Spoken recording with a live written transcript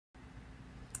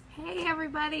Hey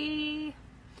everybody,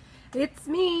 it's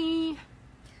me.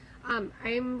 I'm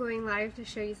going live to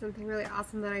show you something really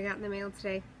awesome that I got in the mail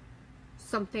today.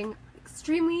 Something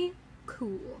extremely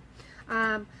cool.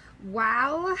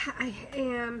 While I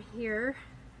am here,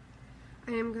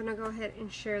 I am gonna go ahead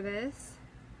and share this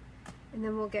and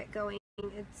then we'll get going.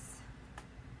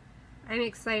 I'm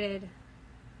excited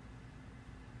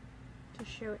to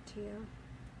show it to you.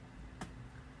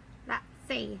 Let's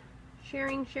see.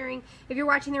 Sharing. If you're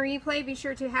watching the replay, be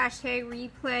sure to hashtag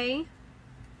replay.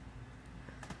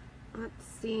 Let's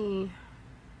see.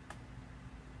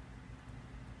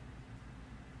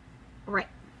 All right.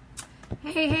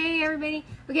 Hey everybody.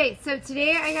 Okay, so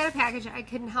today I got a package. I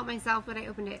couldn't help myself, but I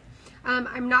opened it.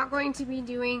 I'm not going to be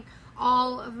doing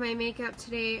all of my makeup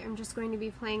today. I'm just going to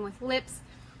be playing with lips.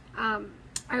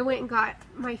 I went and got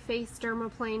my face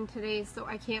dermaplaned today, so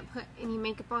I can't put any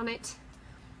makeup on it.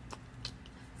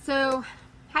 So,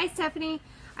 hi Stephanie.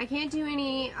 I can't do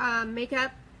any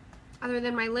makeup other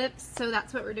than my lips, so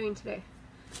that's what we're doing today.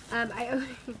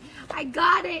 I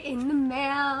got it in the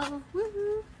mail.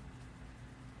 Woohoo!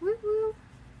 Woohoo!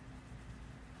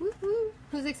 Woohoo!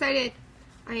 Who's excited?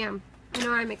 I am. I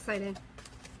know I'm excited.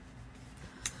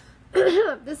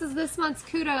 This is this month's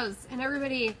Kudos, and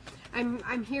everybody,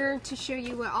 I'm here to show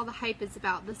you what all the hype is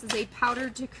about. This is a powder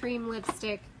to cream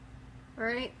lipstick.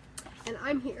 Alright? And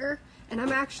I'm here. And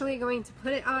I'm actually going to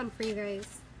put it on for you guys.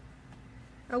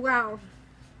 Oh, wow.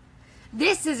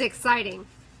 This is exciting.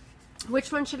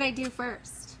 Which one should I do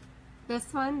first?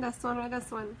 This one, or this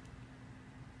one?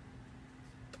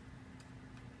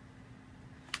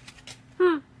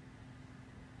 I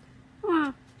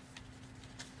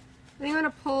think I'm going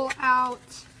to pull out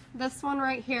this one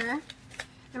right here.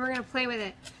 And we're going to play with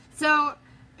it. So,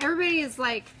 everybody is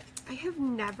like, I have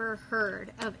never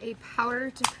heard of a powder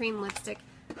to cream lipstick.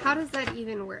 How does that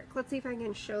even work? Let's see if I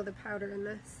can show the powder in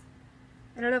this.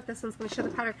 I don't know if this one's going to show the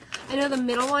powder. I know the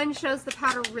middle one shows the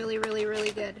powder really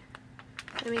good.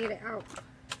 Let me get it out.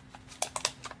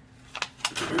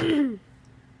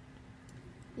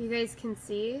 You guys can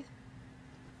see?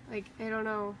 Like, I don't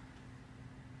know.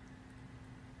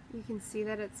 You can see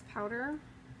that it's powder.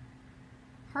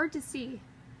 Hard to see.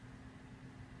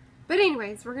 But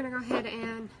anyways, we're going to go ahead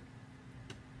and...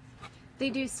 They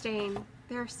do stain.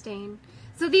 They're stained.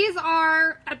 So these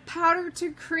are a powder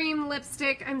to cream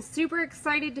lipstick. I'm super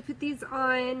excited to put these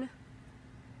on.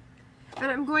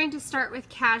 And I'm going to start with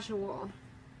casual.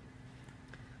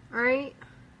 Alright?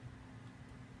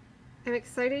 I'm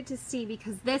excited to see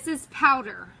because this is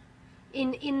powder.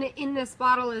 In this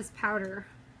bottle is powder.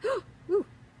 Ooh,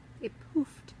 it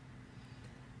poofed.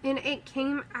 And it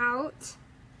came out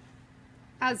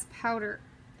as powder.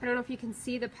 I don't know if you can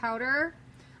see the powder,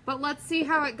 but let's see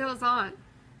how it goes on.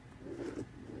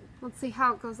 Let's see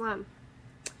how it goes on.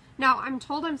 Now, I'm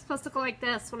told I'm supposed to go like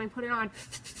this when I put it on.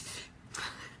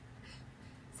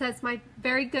 Says my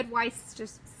very good wife's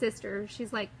sister.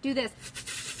 She's like, do this.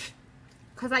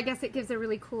 Because I guess it gives a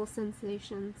really cool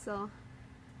sensation, so.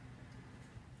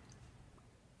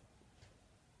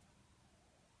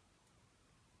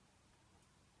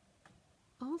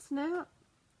 Oh, snap.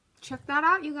 Check that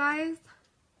out, you guys.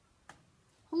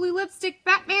 Holy lipstick,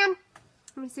 Batman.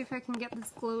 Let me see if I can get this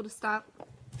glow to stop.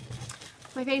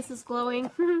 My face is glowing.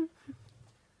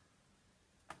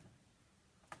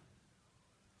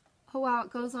 Oh wow,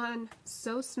 it goes on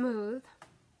so smooth.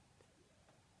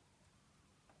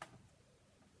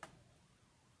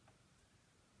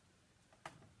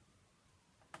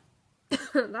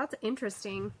 That's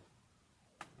interesting.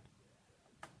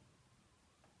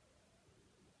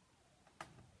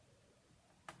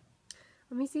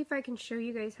 Let me see if I can show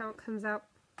you guys how it comes out.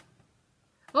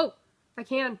 Oh, I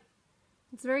can.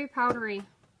 It's very powdery.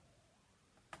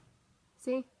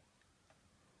 See?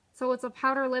 So it's a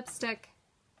powder lipstick.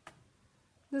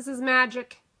 This is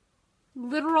magic.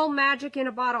 Literal magic in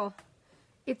a bottle.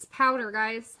 It's powder,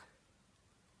 guys.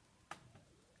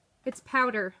 It's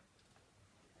powder.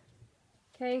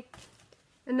 Okay?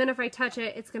 And then if I touch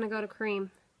it, it's going to go to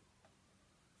cream.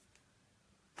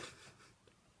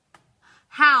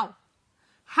 How?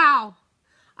 How?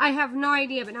 I have no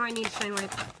idea, but now I need to shine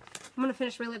wipe. I'm going to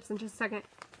finish my lips in just a second.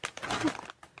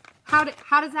 How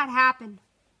does that happen?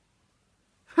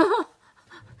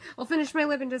 I'll finish my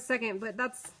lip in just a second, but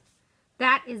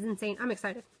that is insane. I'm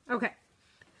excited. Okay.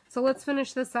 So let's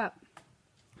finish this up.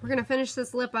 We're going to finish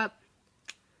this lip up,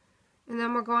 and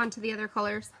then we'll go on to the other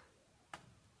colors.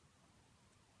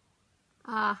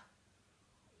 And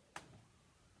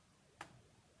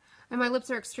my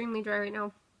lips are extremely dry right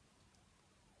now.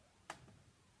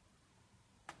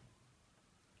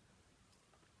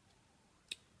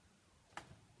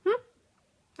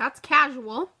 That's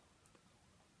casual.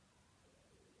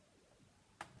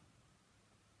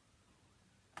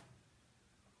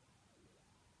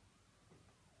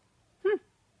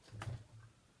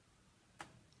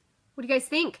 What do you guys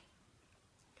think?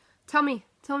 Tell me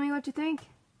what you think.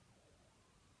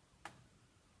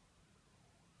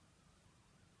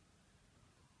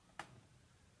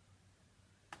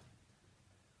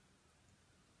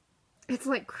 It's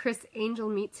like Chris Angel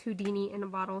meets Houdini in a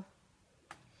bottle.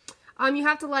 You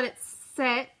have to let it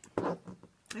sit.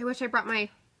 I wish I brought my...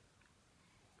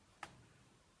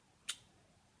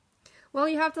 Well,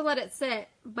 you have to let it sit,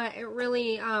 but it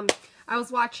really, I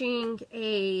was watching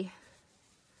a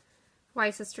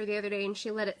wife's sister the other day, and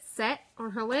she let it set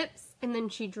on her lips, and then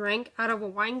she drank out of a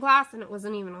wine glass, and it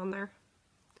wasn't even on there.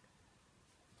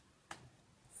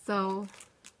 So,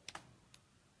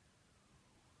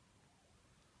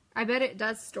 I bet it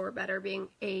does store better being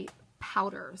a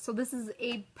powder. So this is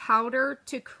a powder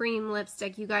to cream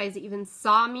lipstick. You guys even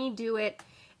saw me do it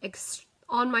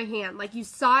on my hand. Like, you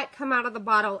saw it come out of the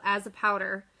bottle as a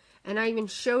powder. And I even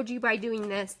showed you by doing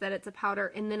this that it's a powder.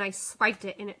 And then I swiped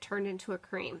it and it turned into a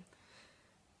cream.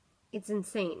 It's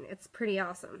insane. It's pretty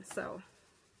awesome. So,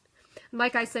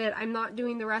 like I said, I'm not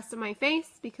doing the rest of my face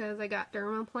because I got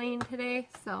dermaplane today.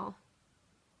 So,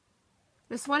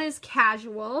 this one is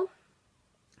Casual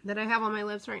that I have on my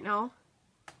lips right now.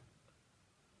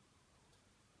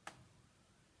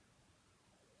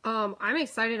 I'm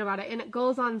excited about it, and it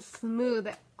goes on smooth.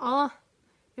 It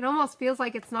almost feels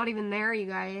like it's not even there, you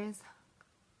guys.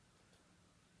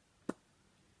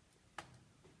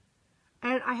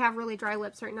 And I have really dry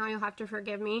lips right now. You'll have to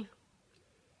forgive me.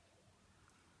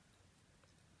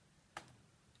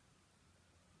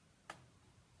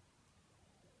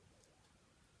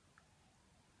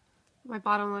 My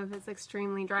bottom lip is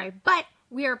extremely dry, but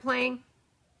we are playing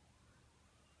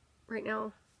right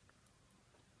now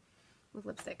with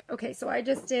lipstick. Okay, so I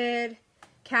just did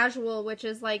Casual, which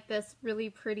is like this really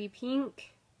pretty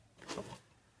pink.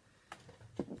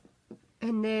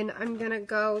 And then I'm gonna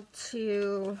go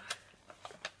to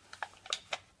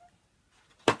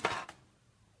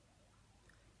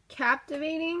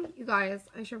Captivating. You guys,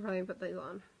 I should probably put these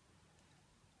on.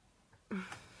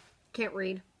 Can't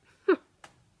read.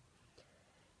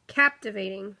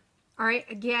 Captivating. Alright,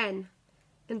 again,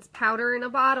 it's powder in a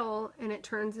bottle and it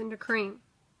turns into cream.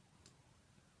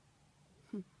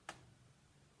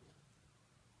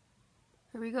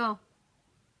 Here we go.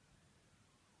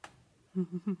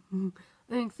 I'm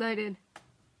excited.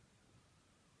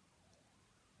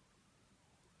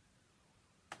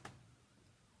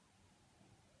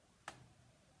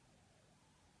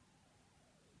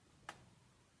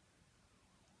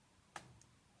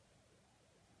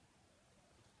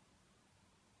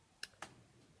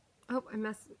 Oh, I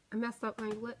messed up my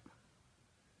lip.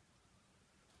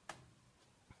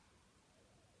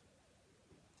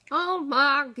 Oh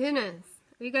my goodness.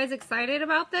 Are you guys excited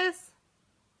about this?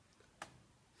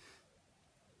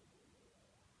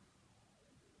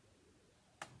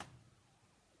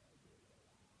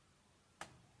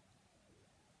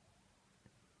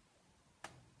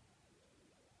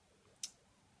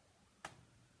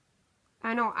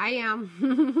 I know I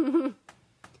am.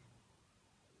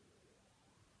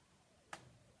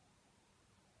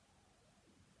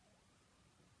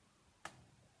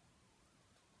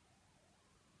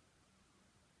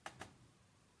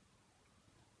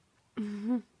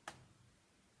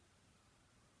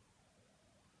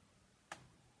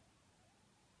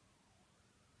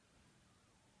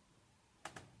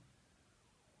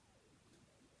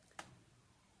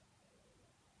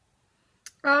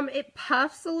 It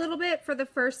puffs a little bit for the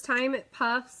first time. It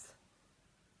puffs,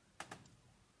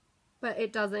 but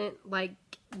it doesn't like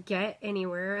get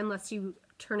anywhere unless you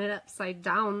turn it upside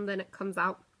down. Then it comes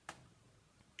out.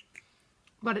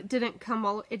 But it didn't come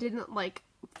all. It didn't like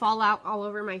fall out all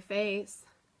over my face.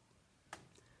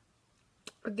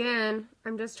 Again,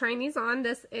 I'm just trying these on.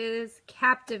 This is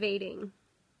Captivating.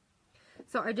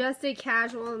 So I just did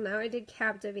Casual, and now I did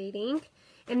Captivating.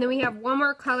 And then we have one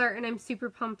more color, and I'm super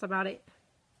pumped about it.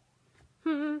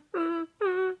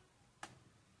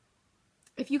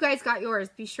 If you guys got yours,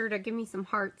 be sure to give me some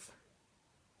hearts.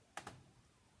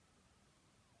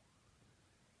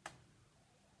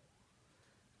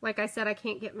 Like I said, I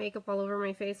can't get makeup all over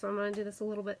my face, so I'm going to do this a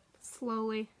little bit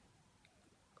slowly.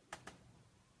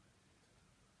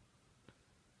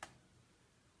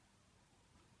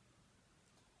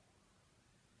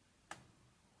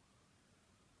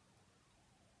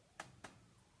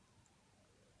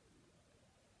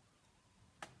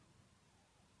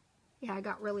 Yeah, I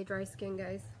got really dry skin,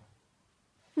 guys.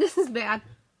 This is bad.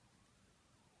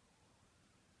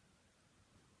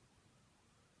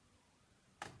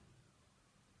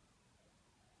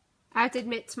 I have to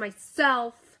admit to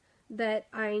myself that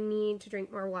I need to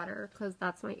drink more water because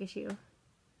that's my issue.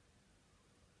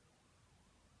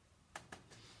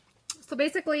 So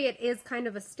basically it is kind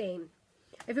of a stain.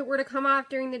 If it were to come off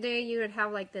during the day, you would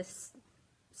have like this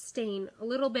stain, a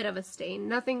little bit of a stain,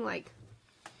 nothing like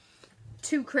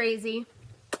too crazy.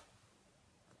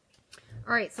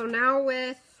 Alright, so now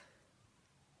with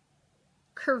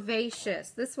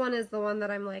Curvaceous. This one is the one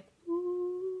that I'm like,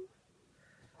 ooh.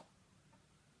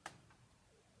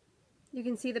 You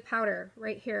can see the powder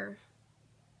right here.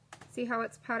 See how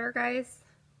it's powder, guys?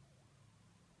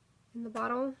 In the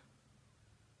bottle.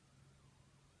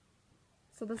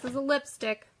 So this is a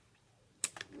lipstick.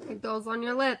 It goes on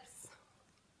your lips.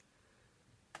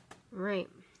 Right.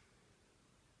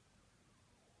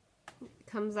 It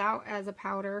comes out as a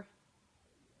powder.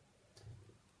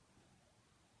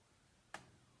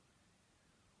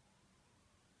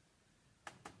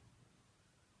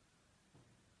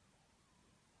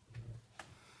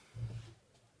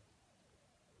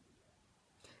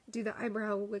 Do the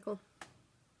eyebrow wiggle.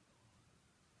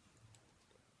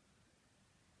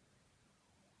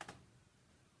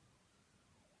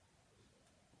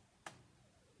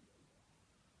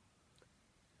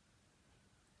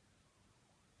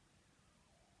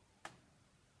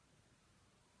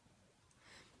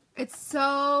 It's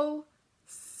so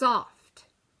soft.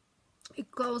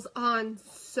 It goes on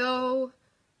so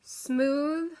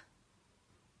smooth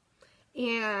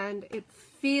and it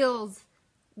feels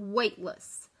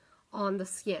weightless on the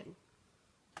skin.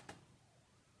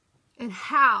 And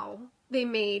how they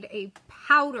made a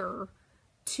powder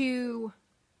to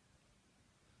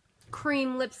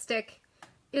cream lipstick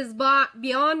is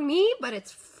beyond me, but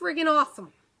it's friggin'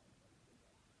 awesome.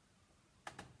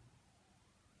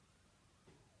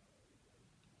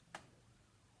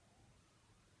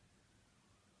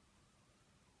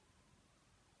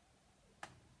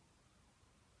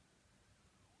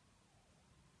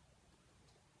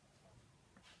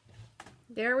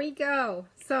 There we go.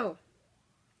 So,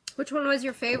 which one was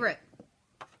your favorite?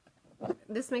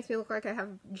 This makes me look like I have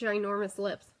ginormous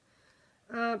lips.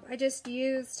 I just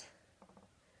used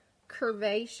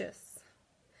Curvaceous.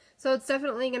 So it's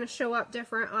definitely going to show up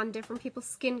different on different people's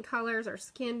skin colors or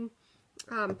skin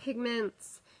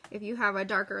pigments. If you have a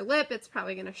darker lip, it's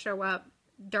probably going to show up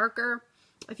darker.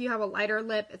 If you have a lighter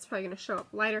lip, it's probably going to show up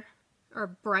lighter or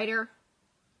brighter.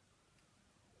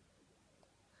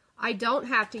 I don't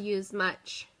have to use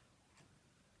much.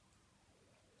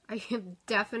 I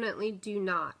definitely do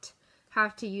not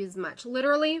have to use much.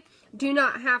 Literally, do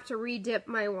not have to re-dip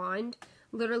my wand.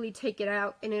 Literally take it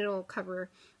out and it'll cover,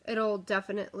 it'll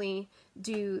definitely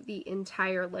do the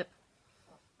entire lip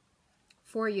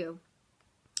for you.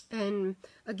 And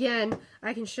again,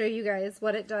 I can show you guys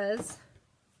what it does.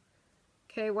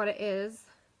 Okay, what it is.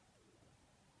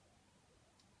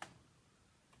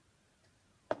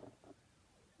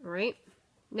 Alright,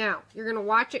 now you're going to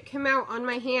watch it come out on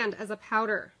my hand as a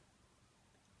powder.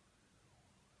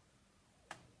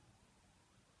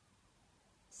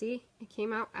 See, it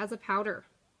came out as a powder.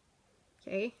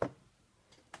 Okay,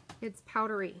 it's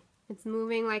powdery. It's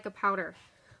moving like a powder.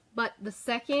 But the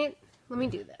second, let me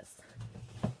do this.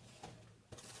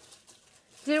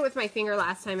 Did it with my finger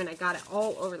last time and I got it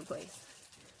all over the place.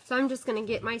 So I'm just going to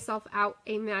get myself out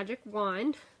a magic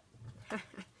wand.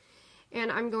 And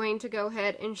I'm going to go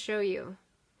ahead and show you.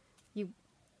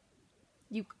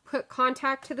 You put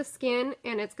contact to the skin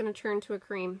and it's going to turn to a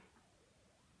cream.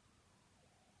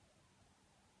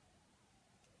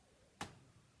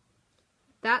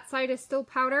 That side is still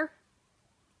powder.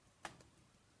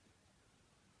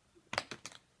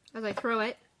 As I throw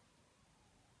it.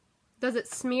 Does it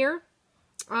smear?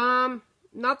 Not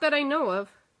that I know of.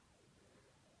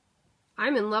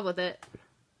 I'm in love with it.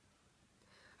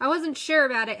 I wasn't sure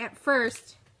about it at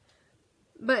first,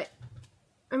 but,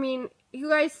 I mean, you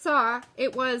guys saw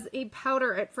it was a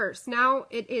powder at first. Now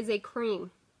it is a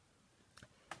cream.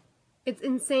 It's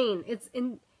insane.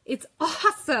 It's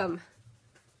awesome.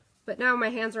 But now my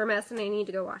hands are a mess and I need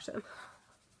to go wash them.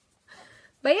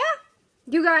 But yeah,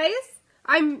 you guys,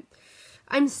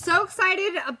 I'm so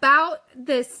excited about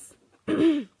this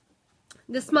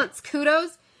this month's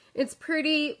Kudos. It's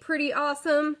pretty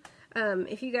awesome.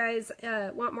 If you guys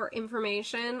want more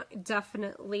information,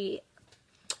 definitely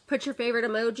put your favorite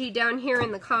emoji down here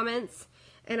in the comments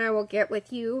and I will get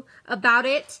with you about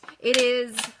it. It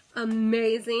is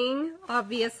amazing.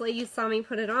 Obviously, you saw me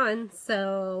put it on,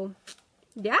 so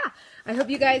yeah. I hope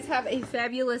you guys have a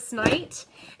fabulous night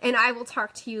and I will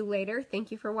talk to you later.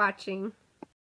 Thank you for watching.